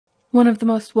One of the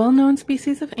most well-known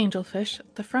species of angelfish,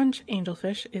 the French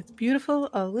angelfish, is beautiful,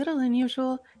 a little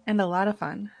unusual, and a lot of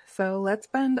fun. So let's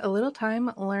spend a little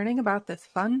time learning about this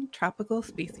fun tropical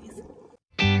species.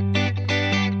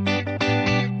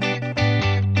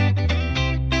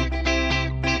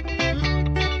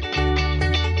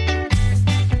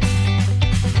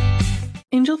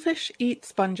 Angelfish eat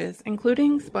sponges,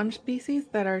 including sponge species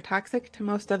that are toxic to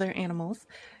most other animals,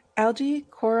 algae,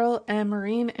 coral, and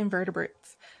marine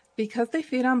invertebrates. Because they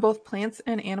feed on both plants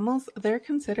and animals, they're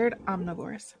considered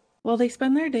omnivores. While they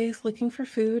spend their days looking for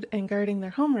food and guarding their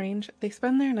home range, they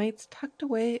spend their nights tucked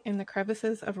away in the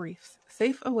crevices of reefs,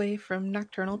 safe away from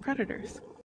nocturnal predators.